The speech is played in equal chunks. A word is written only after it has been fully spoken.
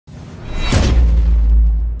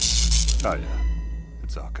Oh yeah,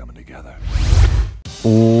 it's all coming together.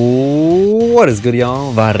 What is good,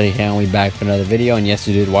 y'all? Varre here, and we back for another video. And yes,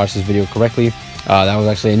 you did watch this video correctly. That was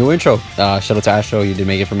actually a new intro. Shout out to Astro, you did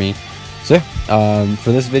make it for me. So yeah,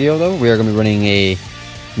 for this video though, we are gonna be running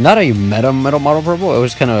not a metal model purple. It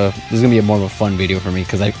was kind of, this is gonna be more of a fun video for me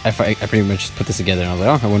because I pretty much just put this together and I was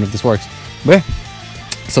like, oh, I wonder if this works. But yeah,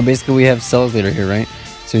 so basically we have Cells later here, right?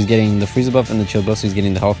 So he's getting the freeze buff and the chill buff. So he's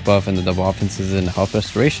getting the health buff and the double offenses and the health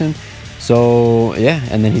restoration. So yeah,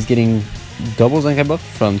 and then he's getting double Zenkai buff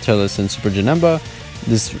from Turles and Super Janemba.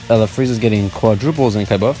 This Frieza is getting quadruple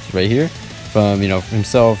Zenkai buff right here from, you know,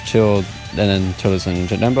 himself, Chilled, and then Turles and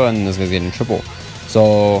Janemba, and this guy's getting triple.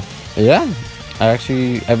 So yeah, I'll show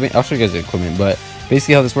you guys the equipment, but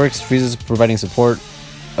basically how this works: Frieza's providing support,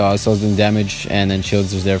 Cell's doing damage, and then Chilled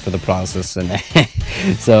is there for the process. And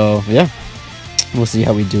so yeah, we'll see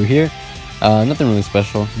how we do here. Nothing really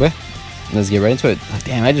special, but let's get right into it. Oh,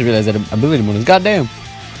 damn, I just realized that ability mode is goddamn.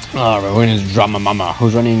 Alright, we're gonna drop my mama,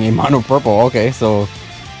 who's running a mono purple. Okay, so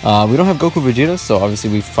we don't have Goku Vegeta, so obviously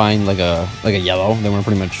we find like a yellow, then we're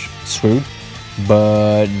pretty much screwed.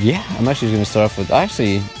 But yeah, I'm actually gonna start off with, I'm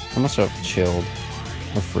gonna start off with Chilled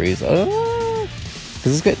or Freeze. Cause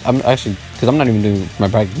it's good. I'm not even doing my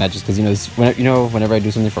practice matches, because whenever I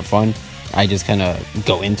do something for fun, I just kind of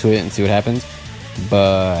go into it and see what happens.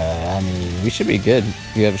 But I mean, we should be good.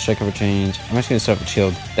 We have a strike cover change. I'm actually gonna start with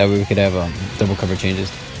Chilled. That way we could have double cover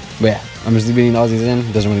changes. But yeah, I'm just leaving all these in.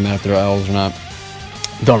 Doesn't really matter if they're L's or not.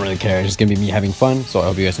 Don't really care. It's just gonna be me having fun. So I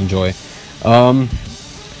hope you guys enjoy. But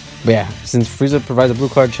yeah, since Frieza provides a blue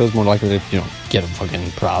card, Chill's more likely to get a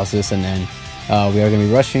fucking paralysis, and then we are gonna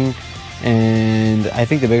be rushing. And I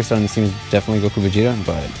think the biggest star on this team is definitely Goku Vegeta,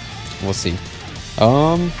 but we'll see.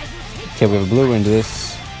 Okay, we have a blue. We're gonna do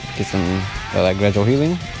this. Get some that gradual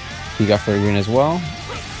healing. He got for green as well.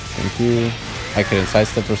 Thank you. I couldn't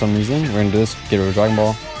sidestep for some reason. We're gonna do this. Get rid of Dragon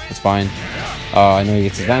Ball. It's fine. I know he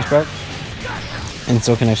gets his vanish back, and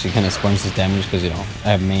so can actually kind of sponge this damage because I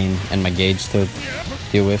have main and my gauge to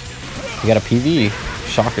deal with. We got a PV.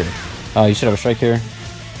 Shocker. You should have a strike here.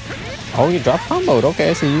 Oh, you dropped comboed. Okay,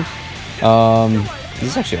 I see you. This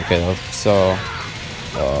is actually okay though. So,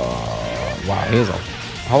 wow, he is a.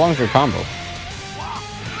 How long is your combo?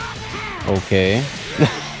 Okay.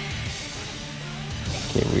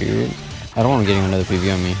 Okay, weird. I don't want to get another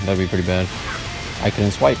PV on me. That'd be pretty bad. I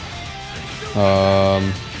couldn't swipe.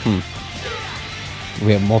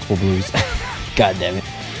 We have multiple blues. God damn it.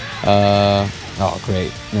 Oh,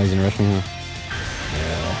 great. Now he's gonna rush me, huh?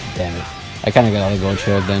 Yeah, damn it. I kind of got all the gold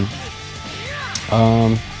Chilled then.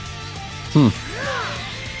 I'm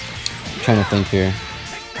trying to think here.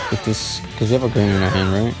 If this, because we have a green in our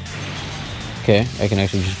hand, right? Okay, I can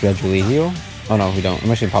actually just gradually heal. Oh no, we don't.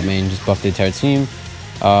 I'm actually gonna pop main, just buff the entire team.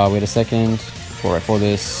 Wait a second. Go right for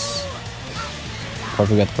this.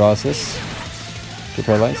 Perfect, got the process. Get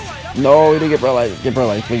paralyzed. No, he didn't get paralyzed. Get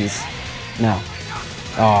paralyzed, please. Now.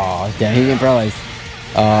 Oh, damn, he didn't get paralyzed.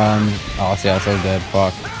 Oh, see, I was so dead.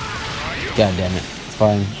 Fuck. God damn it. It's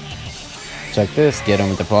fine. Check this. Get him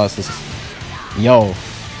with the process. Yo.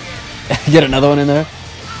 Get another one in there.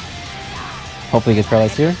 Hopefully he gets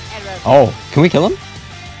paralyzed here. Oh, can we kill him?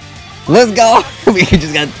 Let's go! We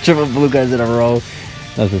just got triple blue cards in a row.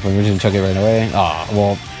 That's pretty funny. We're just gonna chuck it right away. Oh,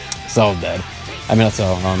 well, so dead. I mean, not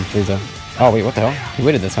so, Frieza. Oh, wait, what the hell? He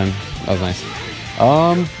waited this time. That was nice.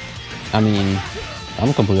 I mean,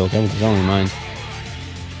 I'm completely okay with this. I don't really mind.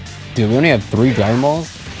 Dude, we only have 3 Dragon Balls?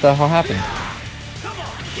 What the hell happened?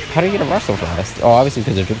 How do you get a rush so fast? Oh, obviously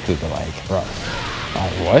because they're drip coop, but like, bro.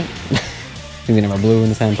 What? He's gonna have a blue in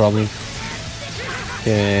his hand, probably.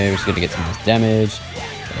 Okay, we're just gonna get some nice damage.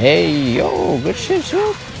 Hey, yo, good shit,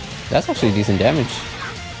 Chilled. That's actually decent damage.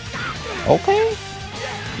 Okay.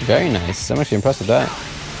 Very nice. I'm actually impressed with that.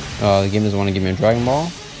 The game doesn't want to give me a Dragon Ball.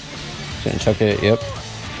 Just gonna chuck it. Yep.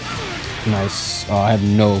 Nice. Oh, I have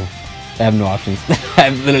no options. I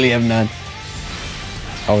literally have none.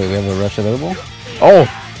 Oh wait, we have a rush available. Oh,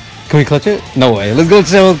 can we clutch it? No way. Let's go,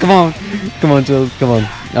 Chilled. Come on. Come on, Chilled. Come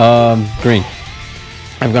on. Green.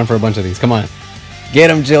 I've gone for a bunch of these. Come on. Get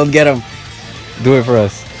him, Chilled. Get him. Do it for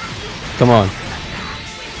us. Come on.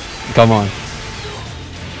 Come on.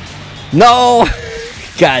 No!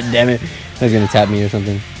 God damn it. He's gonna tap me or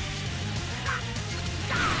something.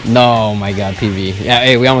 No, my god, PV. Yeah,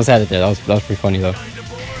 hey, we almost had it there. That was pretty funny though.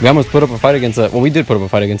 We almost put up a fight against we did put up a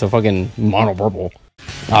fight against a fucking mono purple.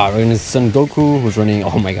 We're gonna send Goku, who's running,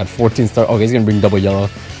 oh my god, 14 star. Okay, he's gonna bring double yellow.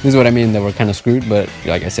 This is what I mean, that we're kind of screwed, but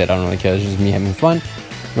like I said, I don't really care. It's just me having fun.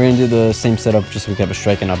 We're gonna do the same setup just so we can have a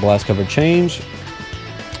strike and a blast cover change.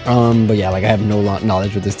 But yeah, like I have no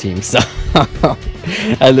knowledge with this team, so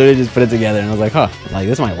I literally just put it together and I was like, huh, like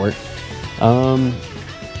this might work. I'm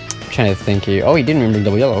trying to think here. Oh, he didn't remember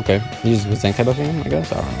double yellow. Okay, he just was Zenkai buffing him, I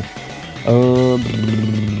guess. I don't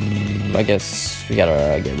know. I guess we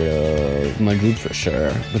gotta get rid of Madrid for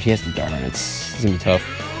sure, but he has the dart on it. It's gonna be tough.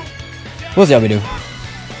 We'll see how we do.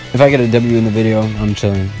 If I get a W in the video, I'm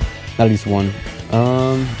chilling. At least one.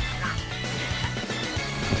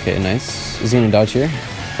 Okay, nice. Is he gonna dodge here?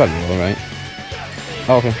 Probably will, right?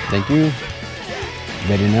 Oh, okay, thank you.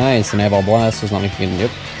 Very nice. And I have all blast, so it's not making it.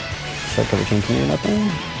 Yep. Short cover chain to me or nothing.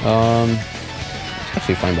 It's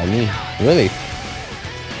actually fine by me. Really?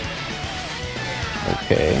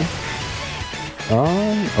 Okay.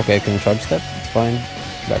 Okay, can charge step. It's fine.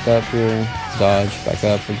 Back up here. Dodge. Back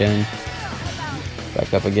up again.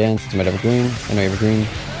 Back up again. Since my evergreen. I know evergreen.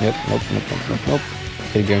 Yep. Nope. Nope. Nope. Nope. Nope.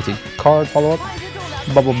 Okay, guaranteed card follow up.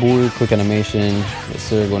 Bubble Boo. Quick animation. Yes,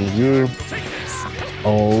 sir. Going to you.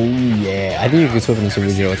 Oh yeah. I think you can switch in this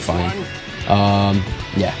original. It's fine.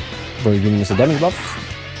 Yeah. We're giving us a damage buff.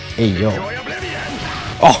 Hey yo.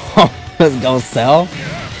 Oh, let's go sell.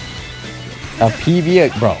 A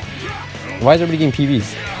PV, bro. Why is everybody getting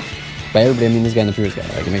PVs? By everybody, I mean this guy and the previous guy.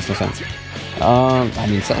 Like, it makes no sense. I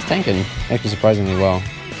mean, Cell's tanking actually surprisingly well.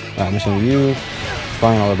 I'm just showing you.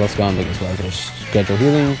 Fine, all the buffs gone. Look as well. I could schedule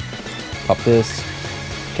healing. Pop this.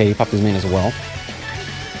 Okay, he popped his main as well.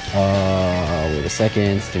 Wait a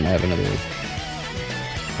second. He might have another.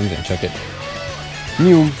 I'm gonna check it.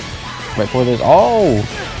 New. Right for this. Oh,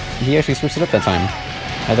 he actually switched it up that time.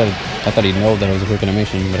 I thought he'd know that it was a quick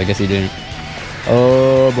animation, but I guess he didn't.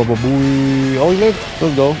 Oh, he lived.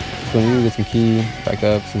 Let's go. Let's go in, get some key. Back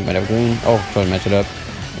up. Some might have green. Oh, try to match it up.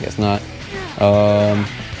 I guess not. I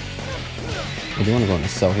do want to go into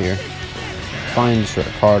cell here. Find short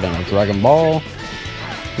card on a Dragon Ball.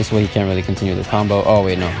 This way he can't really continue the combo. Oh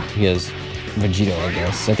wait, no, he has Vegito, I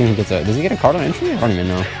guess. I think he gets a. Does he get a card on entry? I don't even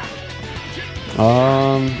know.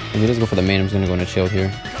 If he does go for the main, I'm just gonna go into chill here.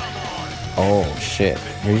 Oh shit!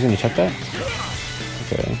 Are you gonna check that?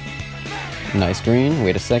 Okay. Nice green.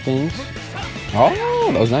 Wait a second. Oh,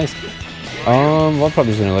 that was nice. Well, I'm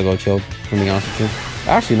probably just gonna let go chill. To be honest with you.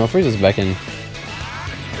 Actually, no, Frieza's back in.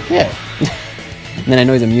 Yeah. And then I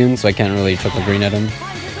know he's immune, so I can't really chuck the green at him.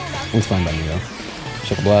 It's fine by me though.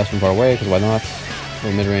 Chuck a blast from far away, because why not?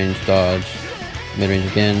 Little mid-range dodge. Mid-range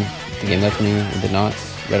again. The game left me. It did not.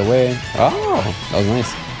 Right away. Oh, that was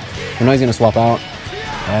nice. I know he's gonna swap out.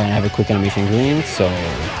 And I have a quick animation green, so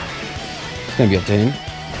it's gonna be up to him.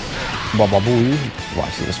 Boo.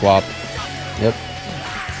 Watch him swap. Yep.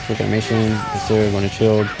 Quick animation. Yes, sir. Gonna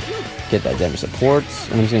chill. Get that damage support.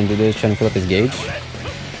 And I'm just gonna do this, trying to fill up his gauge.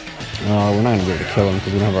 We're not gonna be able to kill him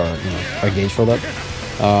because we don't have our gauge filled up.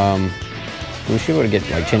 We should be able to get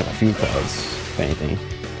like chain up a few cards, if anything.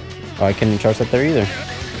 Oh, I can't charge that there either.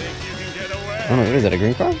 Oh no, what is that, a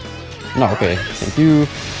green card? No, okay. Thank you.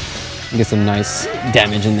 Get some nice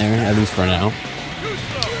damage in there, at least for now.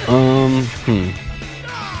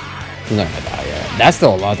 He's not gonna die yet. That's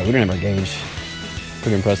still a lot though. We didn't have our gauge.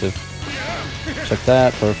 Pretty impressive. Check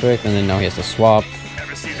that, perfect. And then now he has to swap.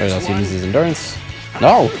 Or else he loses his endurance.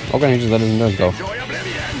 No! Okay, he just let his endurance go.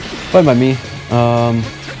 Fine by me.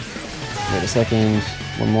 Wait a second.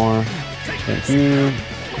 One more. Thank you.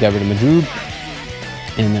 Got rid of Madrid.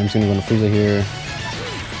 And then I'm just gonna go into Frieza here.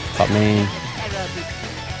 Top main.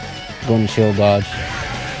 Going to chill, dodge.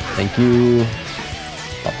 Thank you.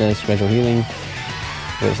 Pop this, special healing.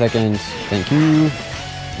 Wait a second. Thank you.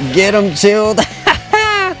 Get him chilled.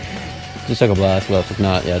 Just check a blast. Well, if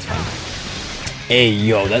not, yeah, it's fine. Hey,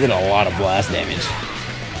 yo, that did a lot of blast damage.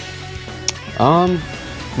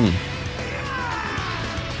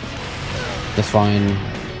 That's fine.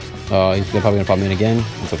 He's probably gonna pop me in again.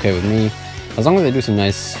 It's okay with me. As long as they do some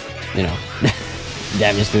nice, you know,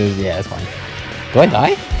 damage to his, yeah, it's fine. Do I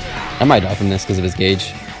die? I might die from this because of his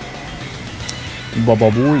gauge. Boy.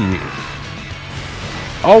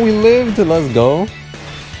 Oh, we lived. Let's go.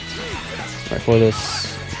 Right for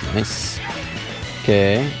this. Nice.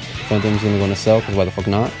 Okay. Phantom's gonna go into cell because why the fuck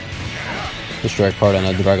not? Destroy a card on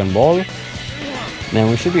a Dragon Ball. Man,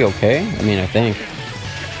 we should be okay. I mean, I think.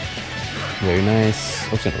 Very nice.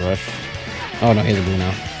 Looks gonna rush. Oh no, he has a blue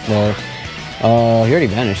now. Well, he already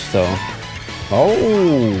vanished, so. Oh,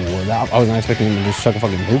 I was not expecting him to just chuck a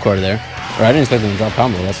fucking blue card there. Or I didn't expect him to drop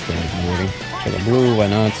combo. That's the movie. Chuck a blue, why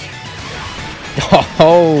not?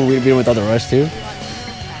 Oh, we beat him without the rush too.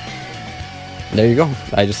 There you go.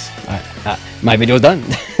 My video's done.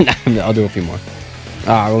 I'll do a few more.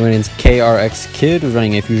 My name's KRX Kid, who's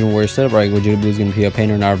running a Fusion Warrior setup. Right, Vegeta Blue is going to be a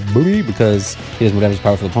painter in our booty because he doesn't have his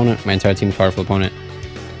powerful opponent. My entire team is powerful opponent.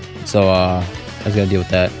 So, I just gotta deal with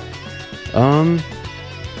that.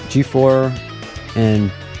 G4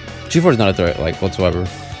 and G4 is not a threat, like, whatsoever.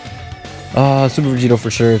 Super Vegito for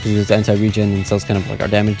sure because it's anti-regen and Cell's kind of like our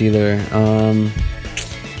damage dealer.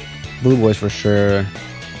 Blue Boys for sure.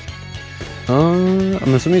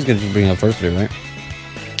 I'm assuming he's gonna just bring up first three, right?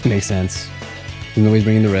 Makes sense. There's no way he's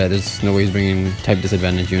bringing the red. There's no way he's bringing type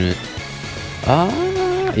disadvantage unit.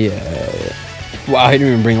 Yeah. Wow, he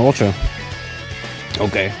didn't even bring Ultra.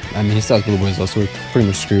 Okay. I mean, he still has Blue Boys though, so we're pretty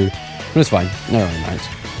much screwed. But it's fine. Never mind.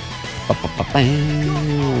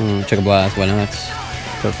 Check a blast. Why not?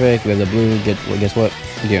 Perfect. We have the blue. Guess what?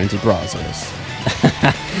 Guaranteed process.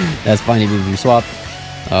 That's fine. Even if you swap.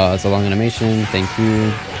 It's a long animation. Thank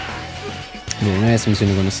you. Very nice. I'm just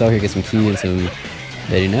gonna go to sell here, get some key and some.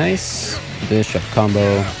 Very nice. Bishop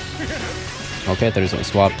combo. Okay, I thought he was gonna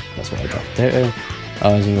swap. That's what I dropped there.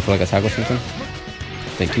 I was gonna go for like a attack or something.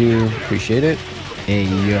 Thank you. Appreciate it. Hey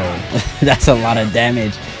yo, that's a lot of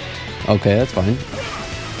damage. Okay, that's fine.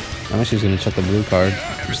 I'm actually just gonna check the blue card.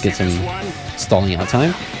 Just get some stalling out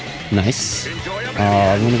time. Nice.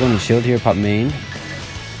 I'm gonna go in the shield here, pop main.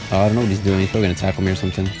 I don't know what he's doing. He's probably gonna tackle me or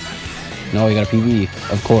something. No, he got a PV,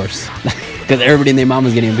 of course. Because everybody and their mom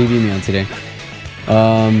was getting a PV me on today.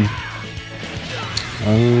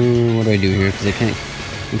 What do I do here? Because I can't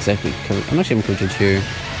exactly cover. I'm actually having coverage here.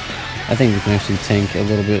 I think we can actually tank a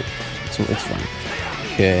little bit, so it's fine.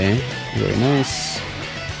 Okay, very nice.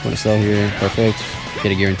 Going to sell here, perfect.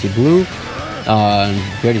 Get a guaranteed blue. We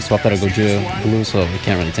already swapped out a Gojira blue, so we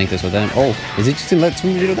can't really tank this with them. Oh, is it just gonna let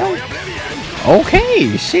Super Vegito down?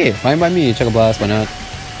 Okay, shit, fine by me. Check a blast, why not?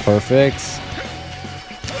 Perfect.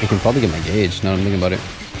 I can probably get my gauge. Now I'm thinking about it.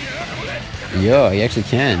 Yo, he actually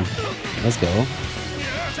can. Let's go.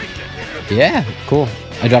 Yeah, cool.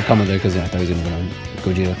 I dropped combo there because I thought he was gonna go on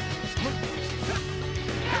Gojira.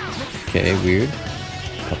 Okay, weird.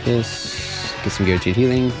 Pop this. Get some guaranteed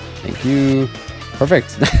healing. Thank you.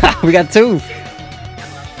 Perfect. We got two.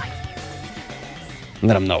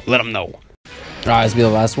 Let him know. Let him know. Alright, this will be the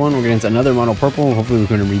last one. We're getting into another mono purple. Hopefully, we're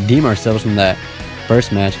going to redeem ourselves from that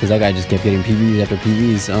first match because that guy just kept getting PVs after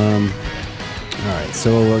PVs. Alright,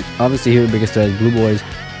 so we're obviously here. Biggest threat, Blue Boys.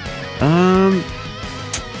 I'm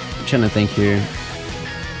trying to think here.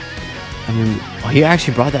 I mean, oh, he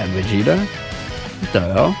actually brought that Vegeta? What the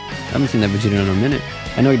hell? I haven't seen that Vegeta in a minute.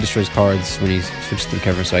 I know he destroys cards when he switches to the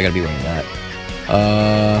cover, so I gotta be aware of that.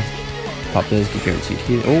 Pop this, get guaranteed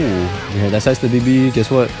heal. Oh, you heard that size to BB. Guess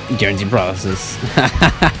what? Guaranteed process.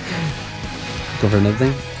 Go for another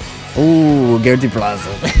thing. Oh, guaranteed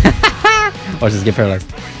process. Watch this, get paralyzed.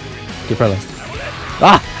 Get paralyzed.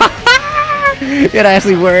 It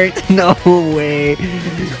actually worked. No way.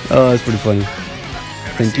 Oh, that's pretty funny.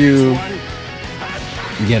 Thank you.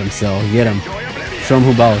 Get him, Cell. Get him. Show him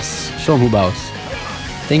who bows. Show him who bows.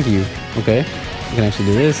 Thank you. Okay. I can actually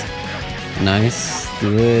do this. Nice.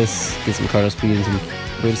 Do this. Get some card speed and some.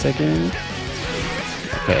 Wait a second.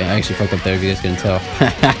 Okay, I actually fucked up there if you guys couldn't tell.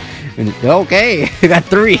 Okay. I got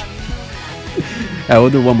three. Alright, we'll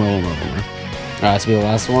do one more. Alright, this will be the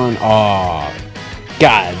last one. Oh.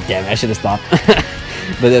 God damn it. I should have stopped.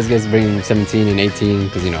 But this guy's bringing 17 and 18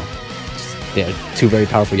 because, you know, they are two very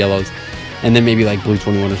powerful yellows. And then maybe like blue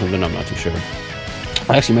 21 or something. I'm not too sure.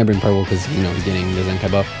 I actually might bring purple because, you know, he's getting the Zenkai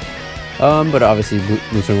buff. But obviously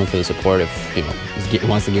blue 21 for the support if, you know, he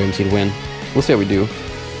wants the guaranteed win. We'll see how we do.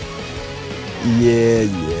 Yeah.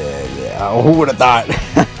 Who would have thought?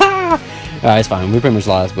 It's fine. We pretty much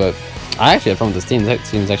lost, but I actually had fun with this team. That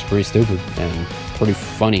team is actually pretty stupid and pretty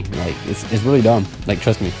funny. Like, it's really dumb. Like,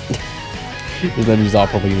 trust me. Just let him use all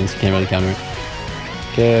purple units. You can't really counter it.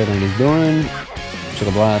 Okay, what he's doing. Check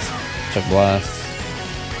a blast. Check blast.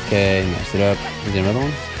 Okay, matched it up. Is there another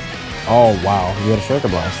one? Oh, wow. You got a striker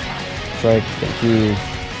blast. Strike. Thank you.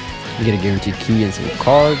 You get a guaranteed key and some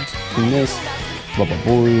cards from this. Bubba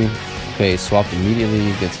boy. Okay, swapped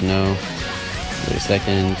immediately. Good to know. Wait a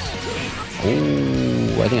second.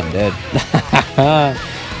 Oh, I think I'm dead.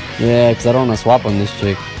 Yeah, because I don't want to swap on this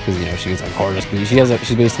chick. Because, you know, she gets on card speed.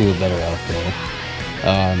 She's basically a better elf player.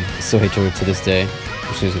 Still hate her to this day.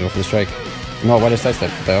 She's going to go for the strike. No, why did I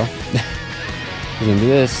sidestep, though? We're going to do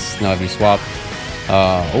this. Now if you swap.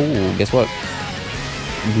 Oh, guess what?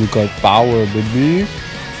 Blue card power, baby.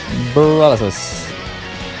 Paralysis.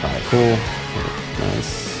 Alright, cool.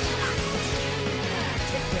 Nice.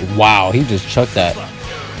 Wow, he just chucked that.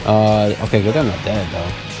 Okay, good. I'm not dead,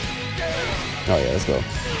 though. Oh, yeah, let's go.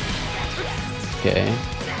 Okay.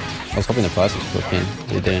 I was hoping the plastic was broken.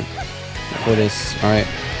 They didn't. For this. Alright.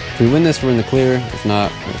 If we win this, we're in the clear. If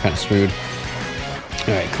not, we're kind of screwed.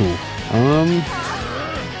 Alright, cool.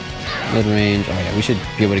 Mid range. Oh yeah, we should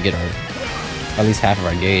be able to get our at least half of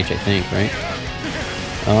our gauge, I think, right?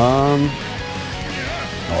 Oh,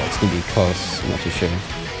 it's gonna be close. I'm not too sure.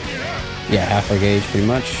 Yeah, half our gauge pretty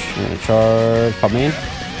much. I'm gonna charge pop main.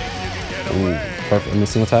 Ooh, perfect. I'm gonna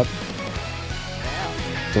single tap.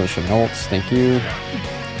 Don't show my ults, thank you.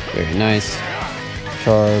 Very nice.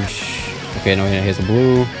 Charge. Okay, no, here's a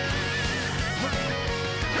blue.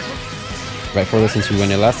 Right for this since we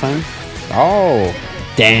went it last time. Oh,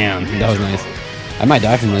 damn, that was nice. I might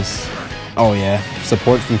die from this. Oh yeah,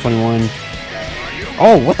 support from 21.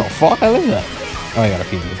 Oh, what the fuck? I live that. Oh, I got a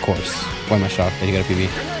PB, of course. Why am I shocked that he got a PB?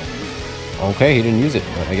 Okay, he didn't use it,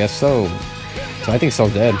 but I guess so. So I think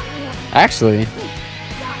Cell's dead. Actually,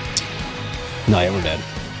 no, yeah, we're dead.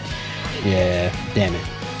 Yeah, damn it.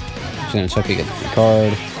 Just gonna chuck it, get the free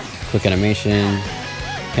card. Quick animation.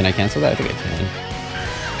 Can I cancel that? I think I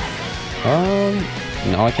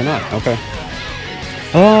can. No, I cannot. Okay.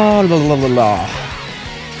 Oh, la la la la.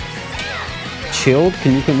 Chilled?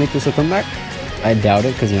 Can you make this a comeback? I doubt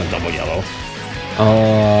it, because you know, double yellow.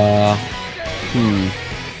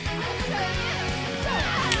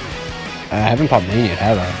 I haven't popped main yet,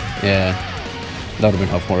 have I? Yeah. That would have been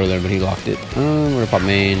helpful earlier, but he locked it. We're gonna pop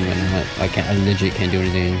main. I can't. I legit can't do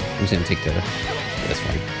anything. I'm just gonna take the. Yeah, that's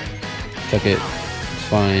fine. Check it. It's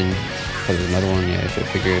fine. Probably there's another one. Yeah, I should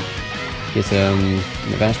have figured. Get some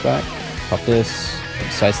advance back. Pop this.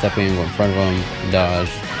 Sidestepping. Go in front of him. Dodge.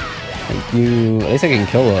 Thank you. At least I can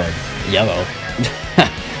kill a yellow.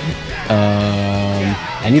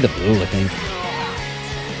 I need the blue, I think.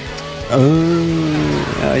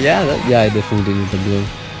 Yeah, I definitely do need the blue.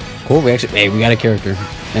 Cool, we actually, hey, we got a character.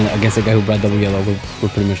 And against the guy who brought double yellow, we're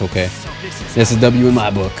pretty much okay. This is W in my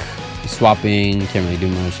book. Swapping, can't really do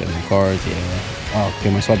much. I have my cards, yeah. Oh,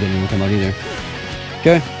 okay, my swap didn't even come out either.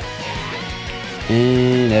 Okay.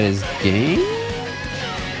 And that is game?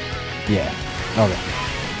 Yeah. Okay.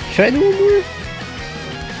 Should I do one more?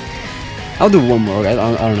 I'll do one more, guys.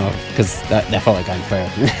 I don't know, because that felt like unfair.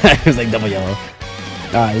 It was like double yellow.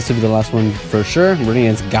 Alright, this will be the last one for sure. We're running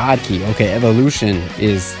against God Key. Okay, Evolution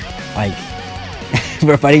is like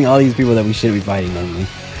we're fighting all these people that we shouldn't be fighting normally.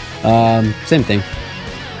 Same thing.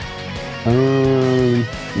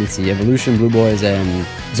 Let's see, Evolution, Blue Boys, and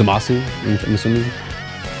Zamasu, I'm assuming.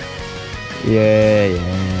 Yeah.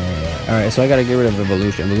 Alright, so I gotta get rid of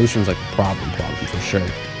Evolution. Evolution's like a problem for sure.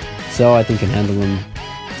 So I think I can handle them.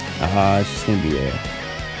 It's just gonna be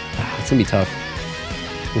it's gonna be tough.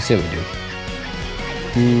 We'll see what we do.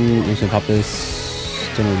 I'm just gonna pop this.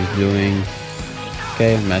 Don't know what he's doing.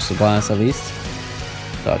 Okay, match the blast at least.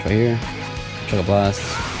 Dodge right here. Chuck a blast.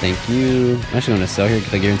 Thank you. I'm actually gonna sell here,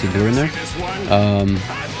 get the guaranteed blue in there.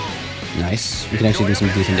 Nice. We can actually do some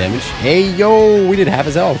decent damage. Hey yo, we did half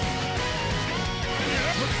his health.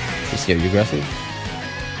 Let's see, are you aggressive?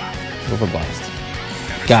 Go for blast.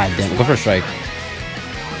 God damn it, go for a strike.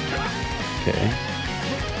 Okay.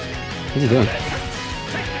 What's he doing?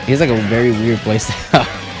 He has like a very weird playstyle.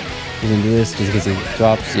 He's gonna do this just in case he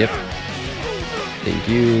drops. Yep. Thank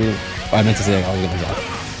you. Oh, I meant to say like, I was gonna drop.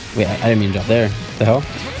 Wait, I didn't mean to drop there. What the hell?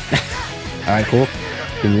 Alright, cool.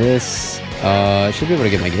 Give me this. I should be able to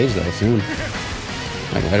get my gauge though soon.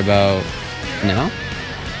 Like right about now.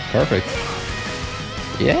 Perfect.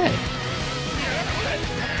 Yeah.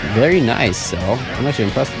 Very nice, so I'm actually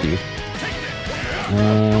impressed with you.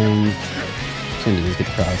 Just gonna just get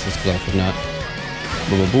the paralysis because if not.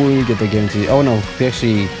 Boy, get the guarantee. Oh no, we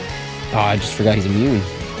actually. Oh, I just forgot he's immune.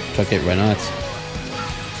 Chuck it, right not.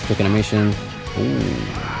 Quick animation. Ooh,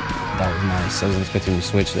 that was nice. I wasn't expecting him to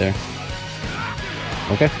switch there.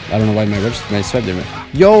 Okay, I don't know why my swipe there.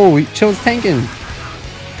 Yo, he chose tanking.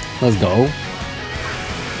 Let's go.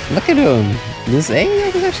 Look at him. This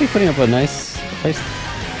he's actually putting up a nice place.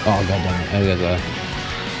 Oh god damn it!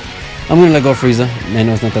 I'm gonna let go of Frieza. I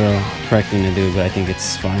know it's not the correct thing to do, but I think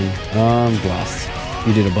it's fine. Blast.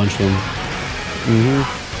 You did a bunch of them.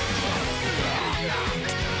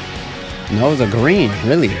 No, it was a green.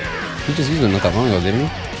 Really? He just used it not that long ago, didn't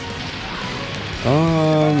he?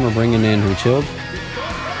 We're bringing in who chilled.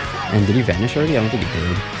 And did he vanish already? I don't think he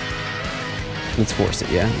did. Let's force it,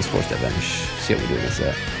 yeah? Let's force that vanish. See what we're doing with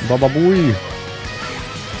that. Baba boy!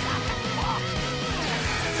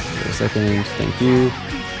 Wait a second. Thank you.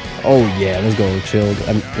 Oh yeah, let's go chilled.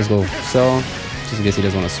 Let's go sell. Just in case he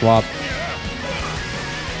doesn't want to swap.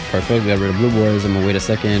 Perfect. We got rid of blue boys. I'm gonna wait a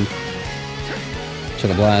second.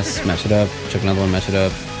 Check a blast. Match it up. Check another one. Match it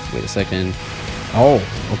up. Wait a second. Oh,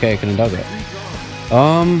 okay. I couldn't do that.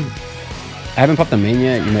 I haven't popped the main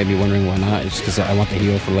yet. You might be wondering why not. It's just because I want the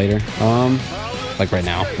heal for later. Like right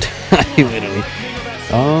now. Literally.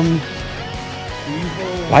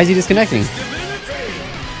 Why is he disconnecting?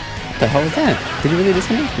 What the hell was that? Did he really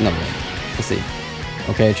disconnect? No. Let's see.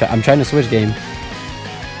 Okay, I'm trying to switch game.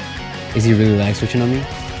 Is he really lag switching on me?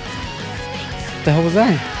 What the hell was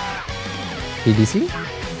that? He DC?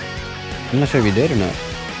 I'm not sure if he did or not.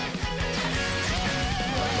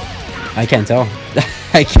 I can't tell.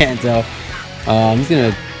 I can't tell. I'm just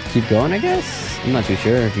gonna keep going, I guess. I'm not too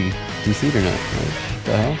sure if he DC'd or not. What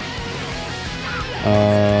the hell?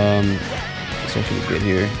 It's actually good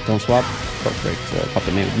here. Don't swap. Perfect. Pop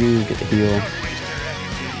the name with you. Get the heal.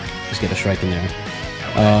 Just get a strike in there.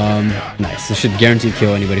 Nice. This should guarantee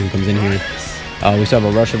kill anybody who comes in here. We still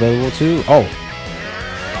have a rush available too. Oh.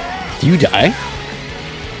 Do you die?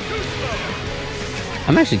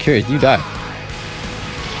 I'm actually curious. Do you die?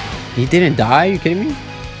 He didn't die? Are you kidding me?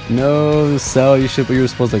 No, Cell. You were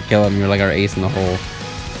supposed to kill him. You're like our ace in the hole.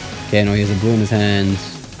 Okay, no, he has a blue in his hand.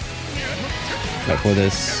 Right for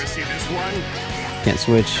this. Can't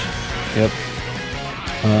switch. Yep.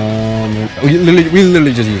 We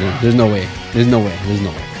literally just used one. There's no way. There's no way. There's no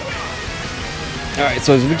way. Alright,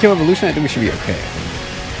 so as we kill Evolution, I think we should be okay.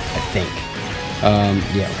 I think.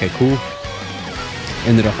 Yeah, okay, cool.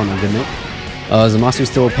 Ended off on a good note. Zamasu's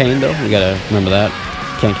still a pain though. We gotta remember that.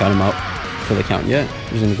 Can't count him out for the count yet. I'm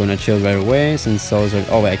just gonna go and chill right away since Soul's like,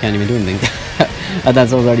 oh wait, I can't even do anything. I thought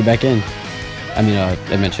Soul's already back in. I mean, I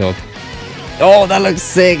meant chill. Oh, that looks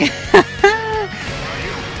sick.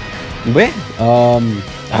 But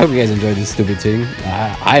I hope you guys enjoyed this stupid thing.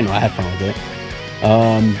 I know I had fun with it.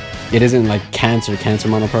 It isn't like cancer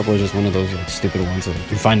mono purple. It's just one of those like stupid ones. So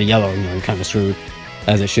if you find a yellow, you know, you're kind of screwed,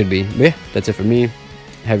 as it should be. But yeah, that's it for me.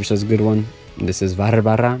 Have yourselves a good one. This is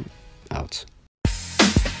Varbarra out.